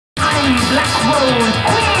Black Rose,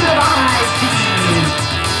 Queen of High Seas.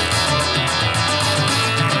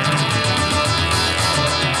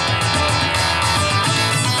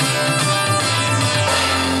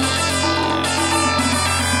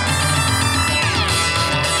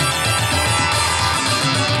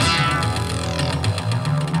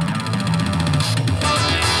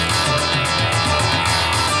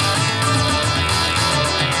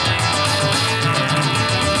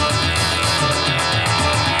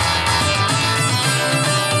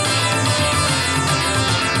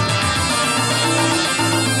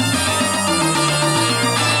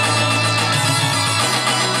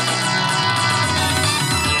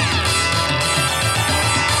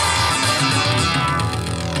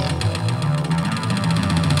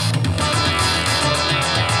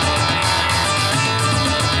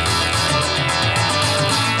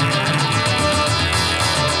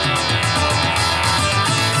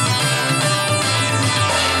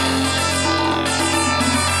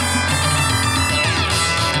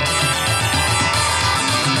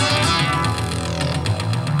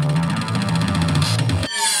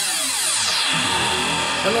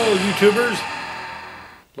 Hello, YouTubers.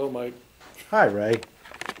 Hello, Mike. Hi, Ray.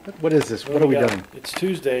 What is this? What are we doing? It's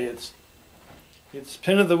Tuesday. It's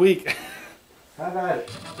pin of the week. How about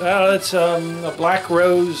it? It's a Black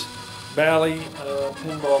Rose Valley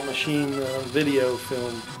pinball machine video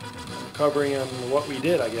film covering what we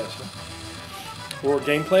did, I guess. Or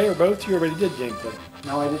gameplay, or both? You already did gameplay.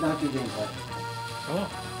 No, I did not do gameplay. Oh.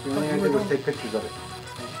 The only thing I did was take pictures of it.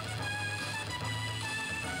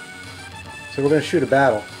 So we're going to shoot a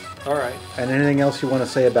battle. All right. And anything else you want to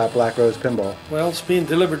say about Black Rose Pinball? Well, it's being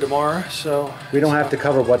delivered tomorrow, so... We don't have to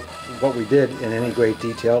cover what we did in any great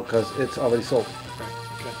detail because it's already sold. Right,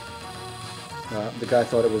 okay. The guy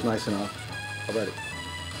thought it was nice enough already.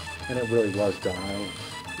 And it really was done. I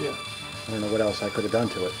don't know what else I could have done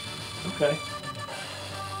to it. Okay.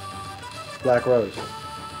 Black Rose.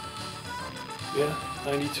 Yeah,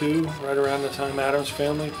 92, right around the time Adam's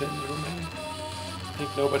Family pins were made. I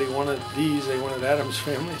think nobody wanted these, they wanted Adam's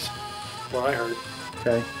Families. What I heard.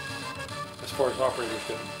 Okay. As far as operators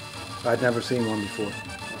go. I'd never seen one before.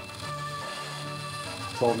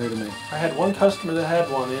 It's all new to me. I had one customer that had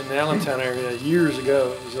one in the Allentown area years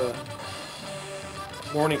ago. It was a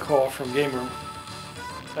morning call from Gameroom.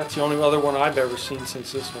 That's the only other one I've ever seen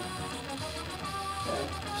since this one.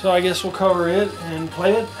 So I guess we'll cover it and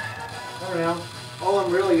play it. I don't know. All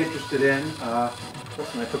I'm really interested in,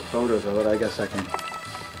 listen, I took photos of it. I guess I can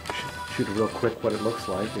shoot real quick what it looks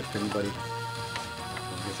like if anybody, I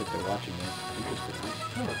guess if they're watching this, interested in it.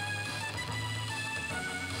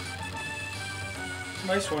 Sure.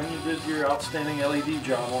 Nice one. You did your outstanding LED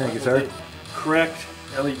job on Thank it. you, sir. Correct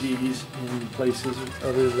LEDs in places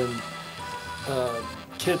other than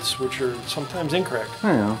kits, which are sometimes incorrect.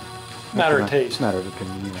 I know. Matter of taste. Matter of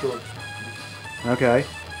opinion. Sure. Okay.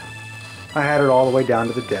 I had it all the way down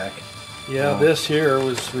to the deck. Yeah, this here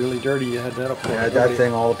was really dirty. You had that apart. I had that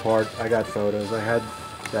thing all apart. I got photos. I had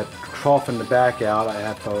that trough in the back out. I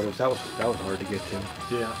had photos. That was hard to get to.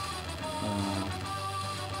 Yeah.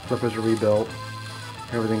 Flippers are rebuilt.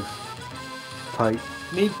 Everything's tight.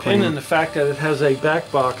 Neat pin in the fact that it has a back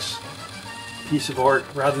box piece of art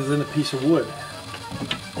rather than a piece of wood.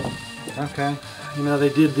 Okay. You know, they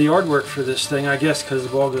did the artwork for this thing, I guess, because the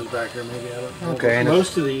ball goes back here. Maybe, I don't know. Okay. And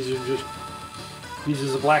most of these are just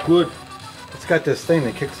pieces of black wood. It's got this thing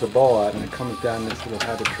that kicks the ball out and it comes down this little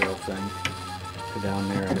habit trail thing to down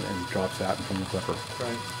there and drops out from the clipper.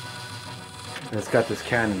 Right. And it's got this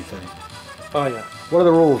cannon thing. Oh, yeah. What are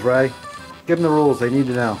the rules, Ray? Give them the rules. They need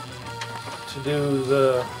to know. To do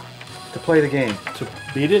the... To play the game. To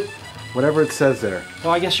beat it? Whatever it says there.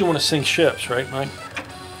 Well, I guess you want to sink ships, right, Mike?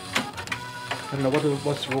 I don't know,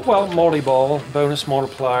 what's the rule? Well, multi-ball, bonus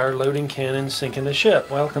multiplier, loading cannon, sinking the ship.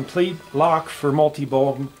 Well, complete lock for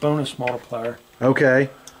multi-ball, bonus multiplier. Okay.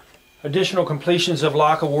 Additional completions of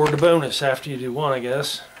lock award the bonus after you do one, I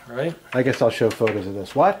guess, right? I guess I'll show photos of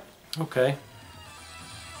this. What? Okay.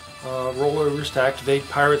 Rollovers to activate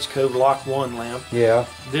Pirates Cove Lock 1 lamp. Yeah.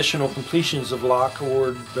 Additional completions of lock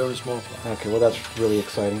award bonus multiplier. Okay, well that's really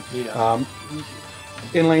exciting. Yeah.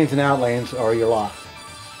 In lanes and out lanes are your lock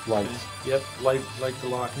lights. Yep, light the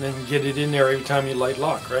lock, and then get it in there every time you light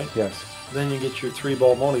lock, right? Yes. Then you get your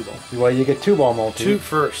 3-ball multi-ball. Well, you get 2-ball multi. 2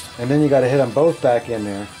 first. And then you got to hit them both back in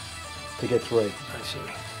there to get 3. I see.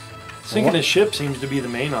 Sinking the ship seems to be the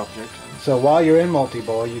main object. So while you're in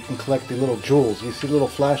multi-ball, you can collect the little jewels. You see little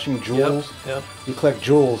flashing jewels? Yep. You collect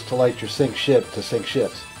jewels to light your sink ship to sink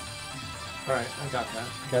ships. All right, I got that.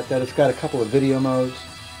 Got that? It's got a couple of video modes.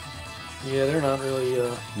 Yeah, they're not really No,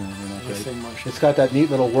 they're not great. anything much. It's got that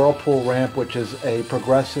neat little whirlpool ramp, which is a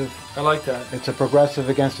progressive. I like that. It's a progressive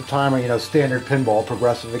against a timer, you know, standard pinball,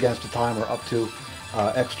 progressive against a timer, up to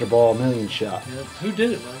extra ball million shot. Yeah. Who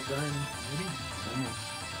did it, Mike? Brian? Maybe?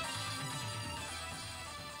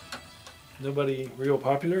 Nobody real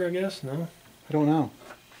popular, I guess? No? I don't know.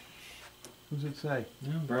 Who's it say?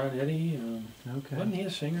 No, Brian Eddy. Okay. Wasn't he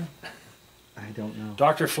a singer? I don't know.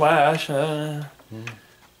 Dr. Flash.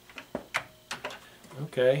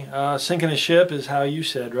 Okay. Sinking a ship is how you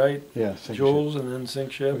said, right? Yeah, sink Jules and then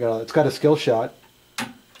sink ship. it's got a skill shot.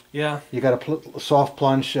 Yeah. You got a soft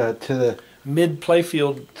plunge to the Mid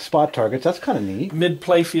playfield. spot targets. That's kind of neat. Mid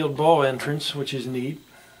playfield ball entrance, which is neat.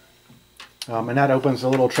 And that opens a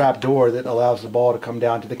little trap door that allows the ball to come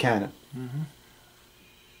down to the cannon.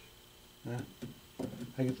 Yeah.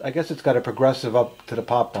 I guess it's got a progressive up to the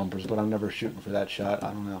pop bumpers, but I'm never shooting for that shot.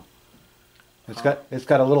 I don't know. It's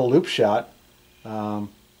got a little loop shot. Yeah,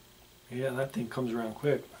 that thing comes around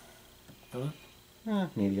quick. Doesn't it?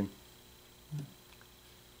 Medium.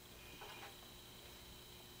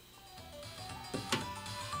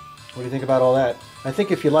 What do you think about all that? I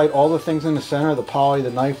think if you light all the things in the center, the poly,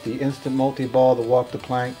 the knife, the instant multi-ball, the walk the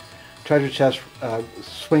plank, treasure chest,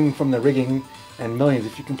 swing from the rigging, and millions,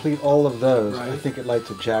 if you complete all of those, Right. I think it lights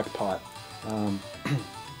a jackpot. I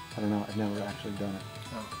don't know, I've never actually done it.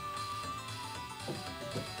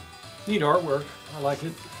 Neat artwork. I like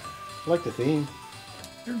it. I like the theme.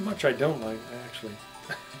 Very much I don't like, actually.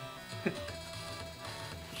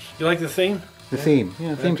 You like the theme? The theme.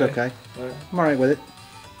 Yeah, the theme's okay. All right. I'm alright with it.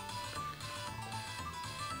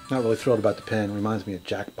 Not really thrilled about the pen. It reminds me of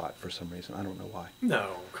Jackpot for some reason. I don't know why.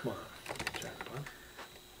 No, come on. Jackpot.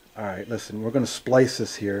 Alright, listen, we're going to splice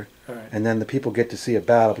this here. All right. And then the people get to see a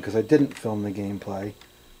battle because I didn't film the gameplay.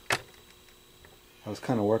 I was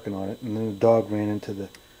kind of working on it. And then the dog ran into the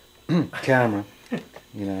camera.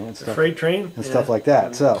 You know, and The stuff. freight train? And stuff like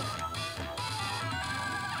that. So,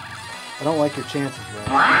 I don't like your chances, Ray.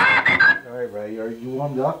 Alright, Ray, are you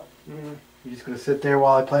warmed up? Mm-hmm. You just going to sit there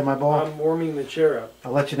while I play my ball? I'm warming the chair up.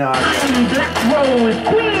 I'll let you know. Black Rose,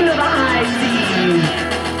 Queen of the High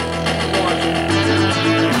Seas.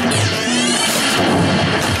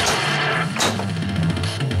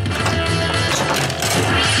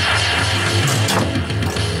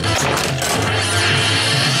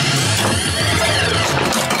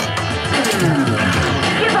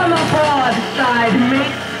 Give him a broadside,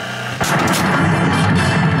 mate.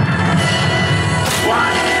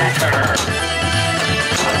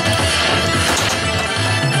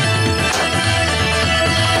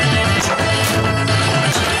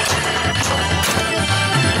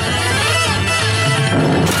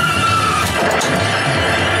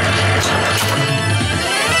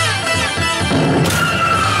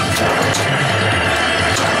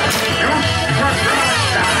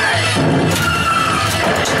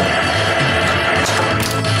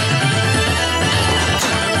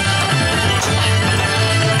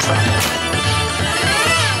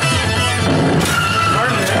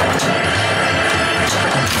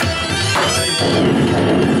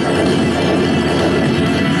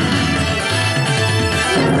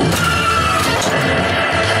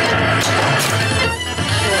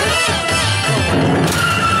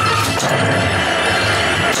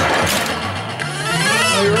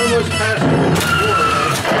 Oh, you're almost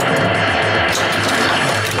past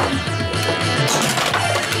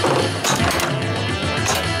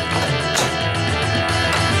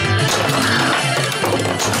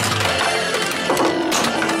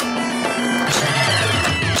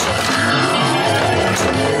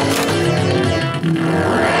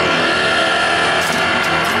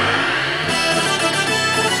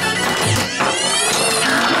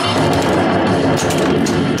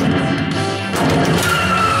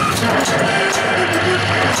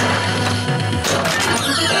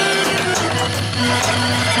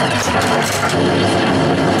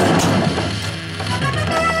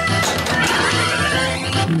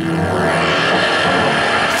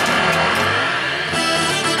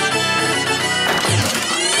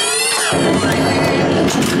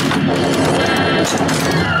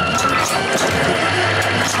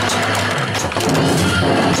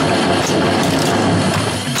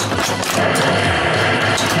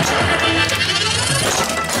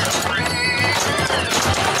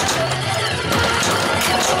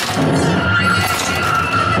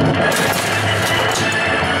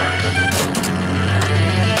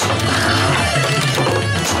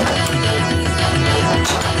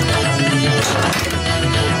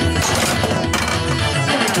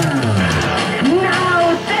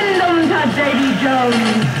Now send them to Davy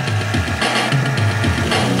Jones.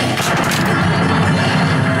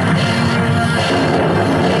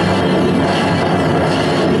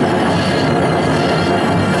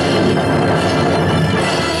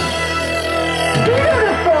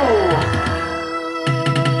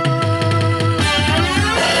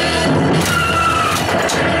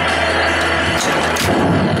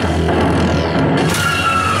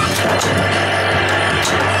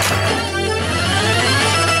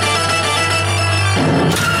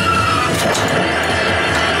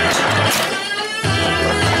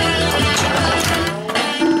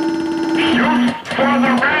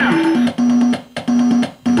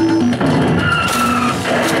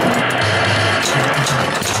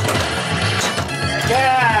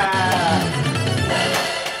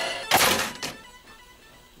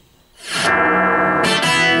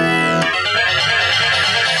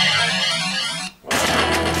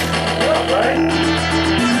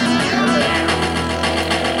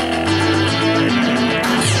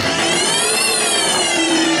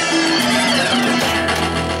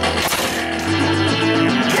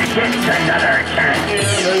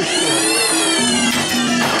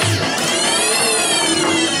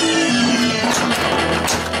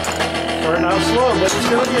 Starting out slow, but it's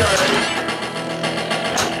gonna be alright.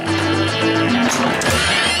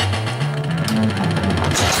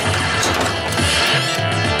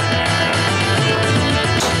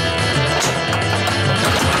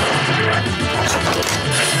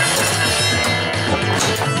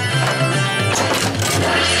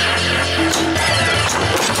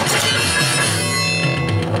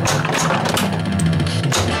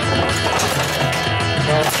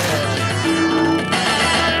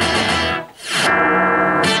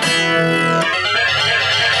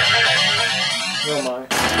 Oh my.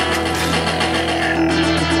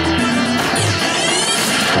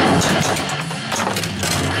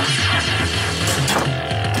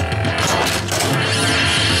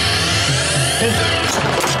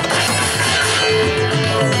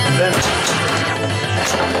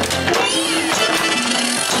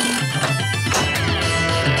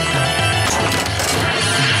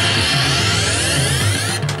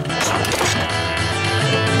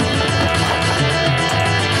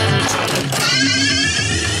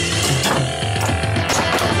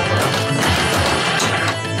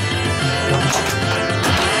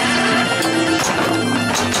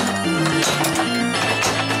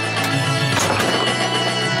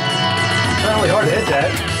 Really hard to hit that.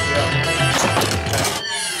 Yeah.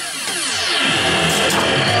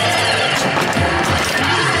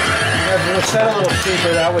 If it was set a little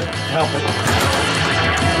steeper, that would help it.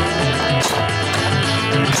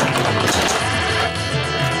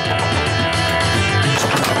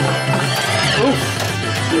 Oof.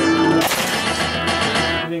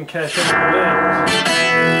 You didn't catch any wins.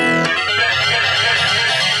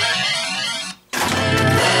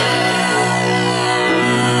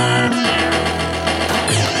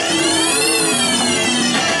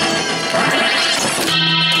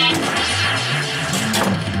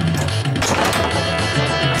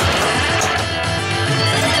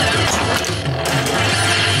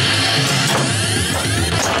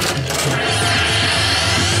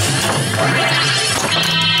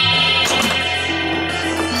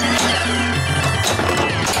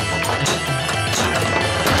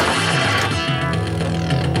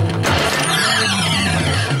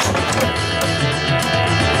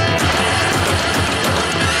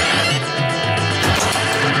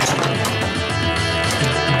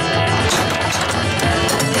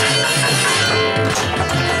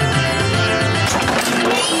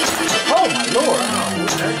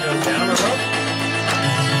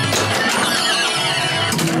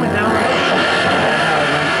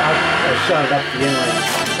 Shot it up the inlet.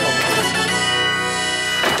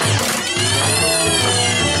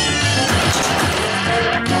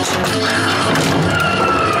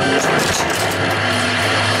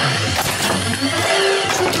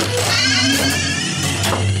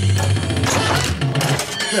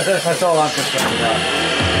 That's all I'm concerned about.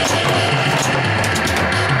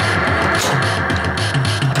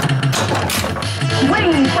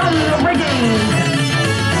 Wing from the rigging!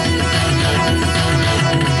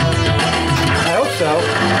 I hope so.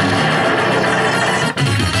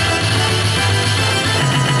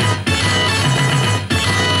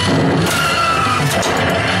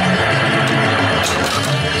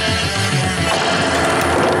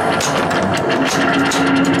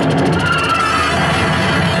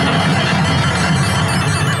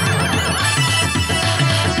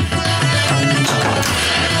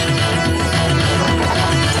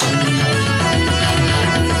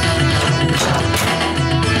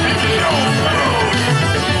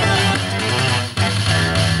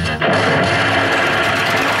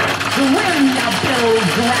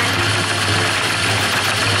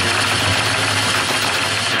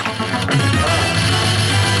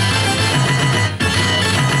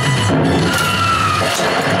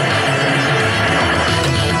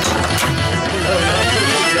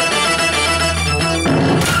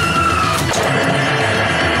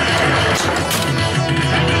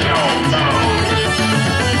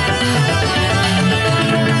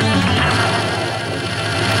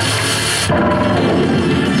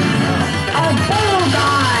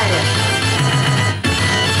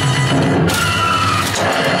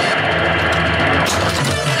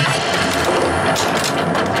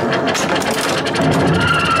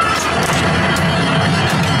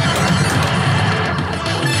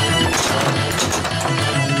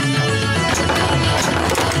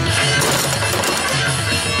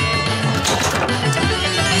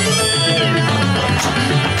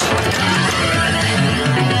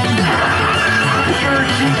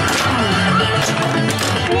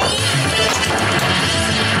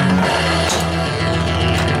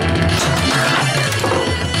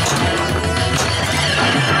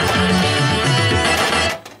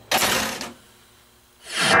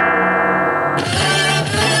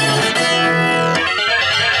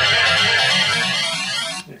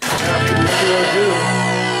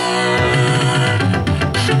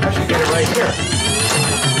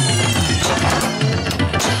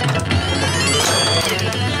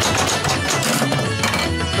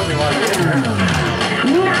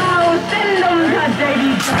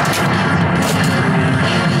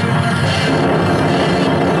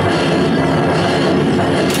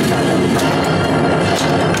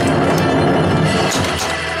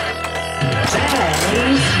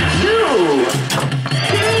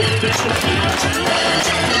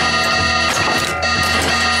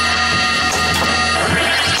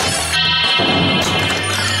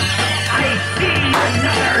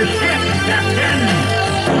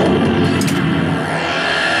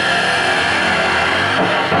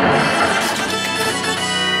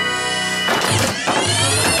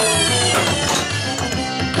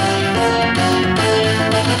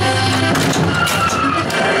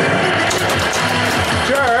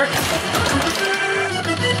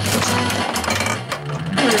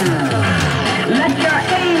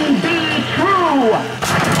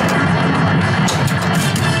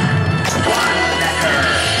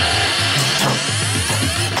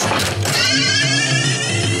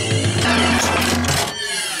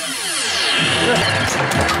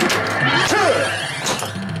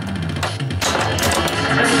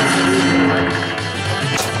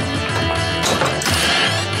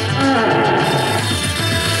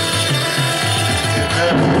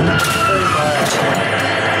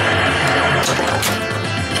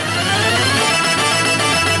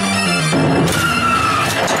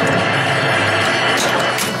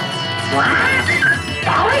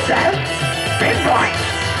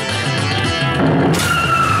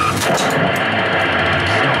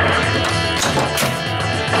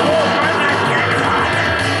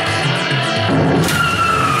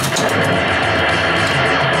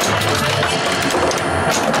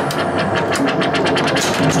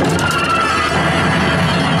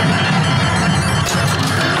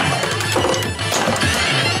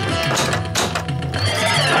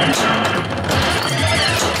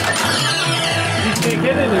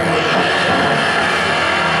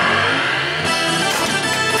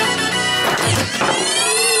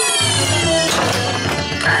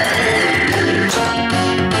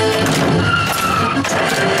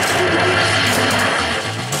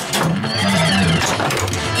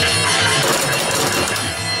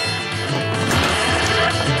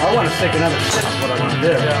 That's what I want to do.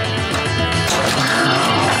 Yeah.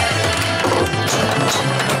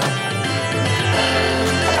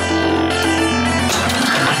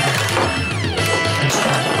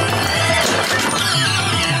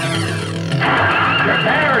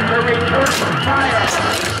 Prepare to return to fire.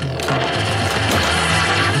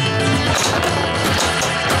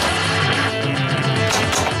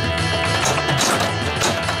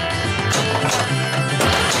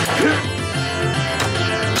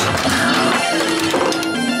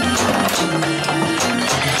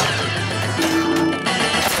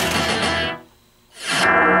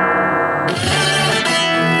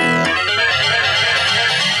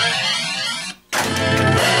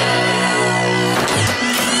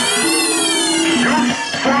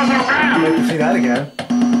 I'd like to see that again.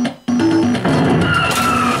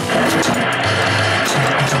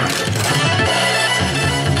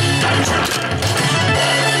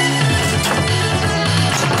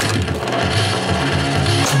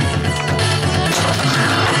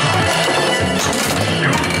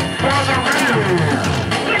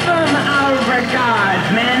 Give them our regards,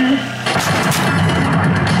 men.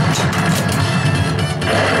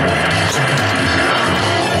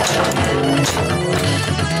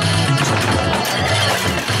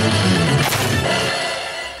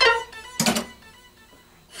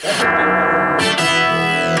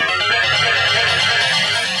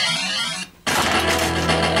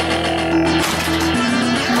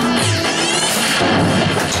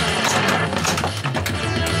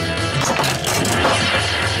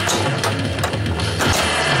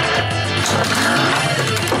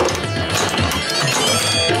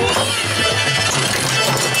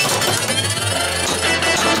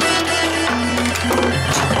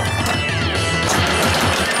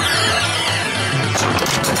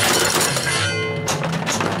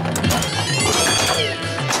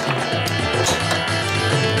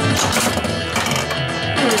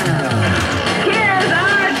 Here's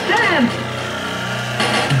our chance.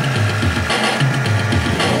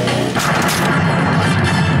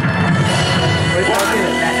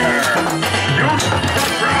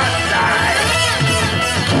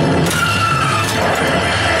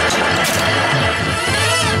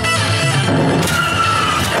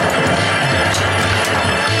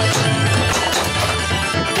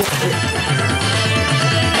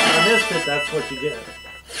 I missed it, that's what you get.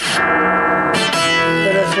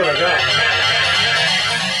 But that's what I got.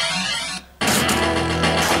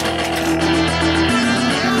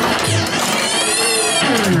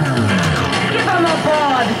 Give them a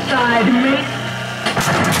broadside, mate.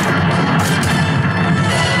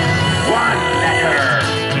 One letter.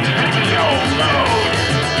 Video mode.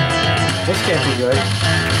 This can't be good.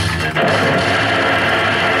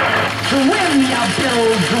 Swim, ya Bill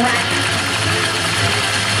Drac.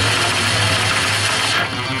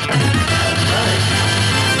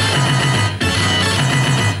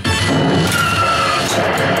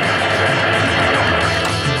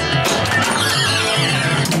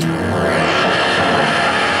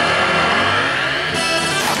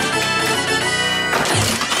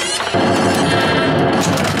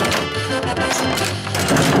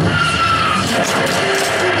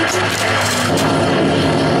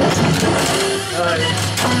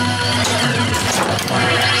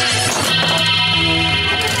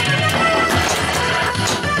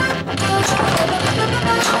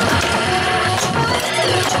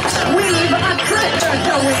 We've a treasure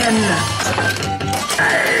to win.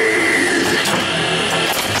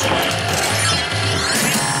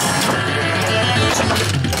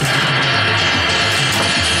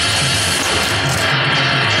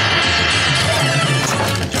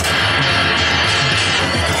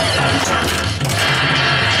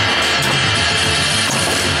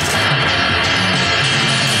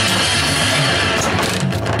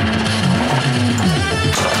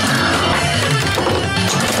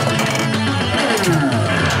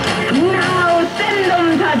 Now send them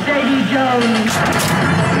to Davy Jones.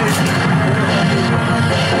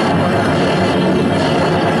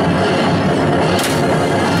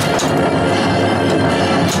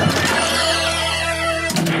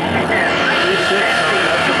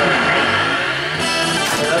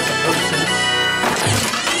 That's a person.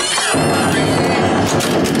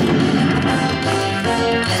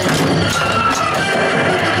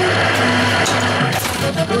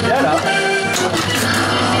 Screw that up.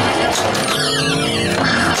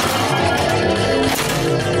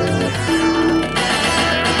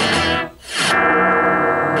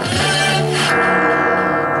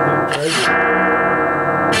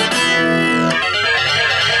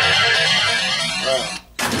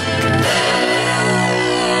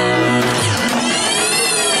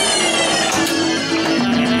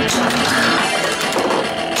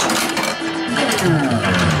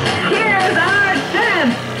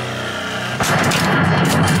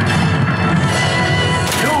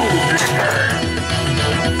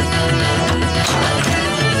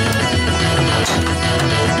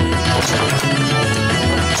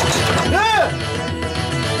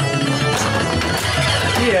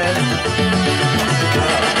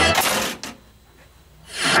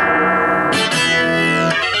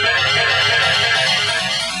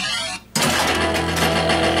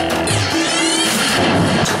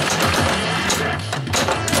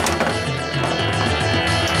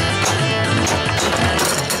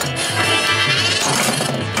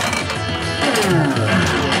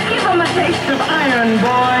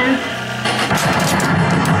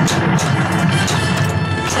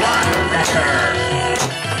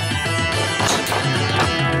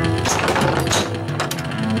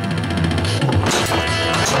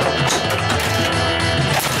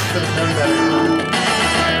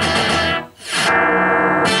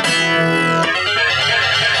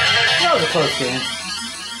 That was a close game.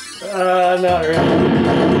 Not really.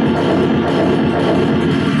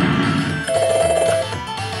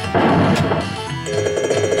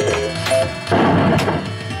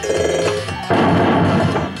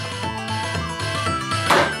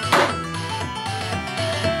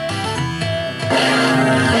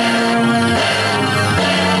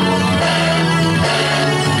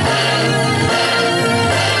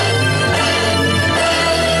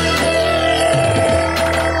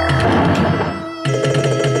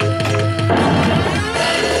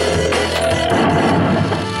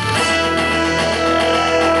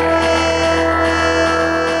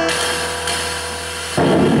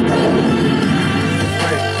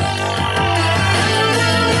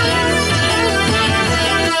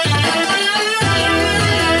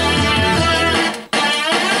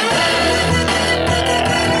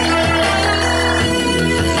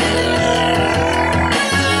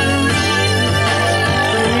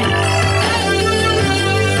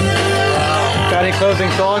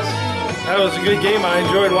 Closing thoughts? That was a good game. I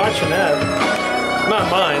enjoyed watching that.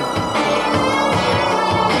 Not mine.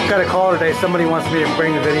 Got a call today. Somebody wants me to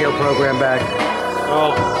bring the video program back.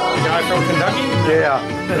 Oh, the guy from Kentucky? Yeah.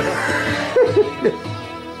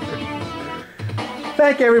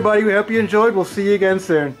 Thank you, everybody. We hope you enjoyed. We'll see you again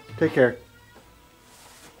soon. Take care.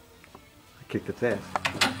 I kicked its ass.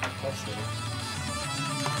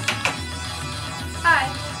 Hi,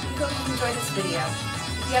 we hope you enjoyed this video.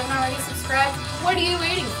 If you haven't already subscribed, what are you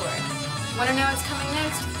waiting for? Want to know what's coming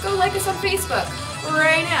next? Go like us on Facebook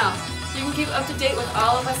right now. You can keep up to date with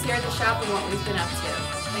all of us here at the shop and what we've been up to.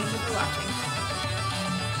 Thank you for watching.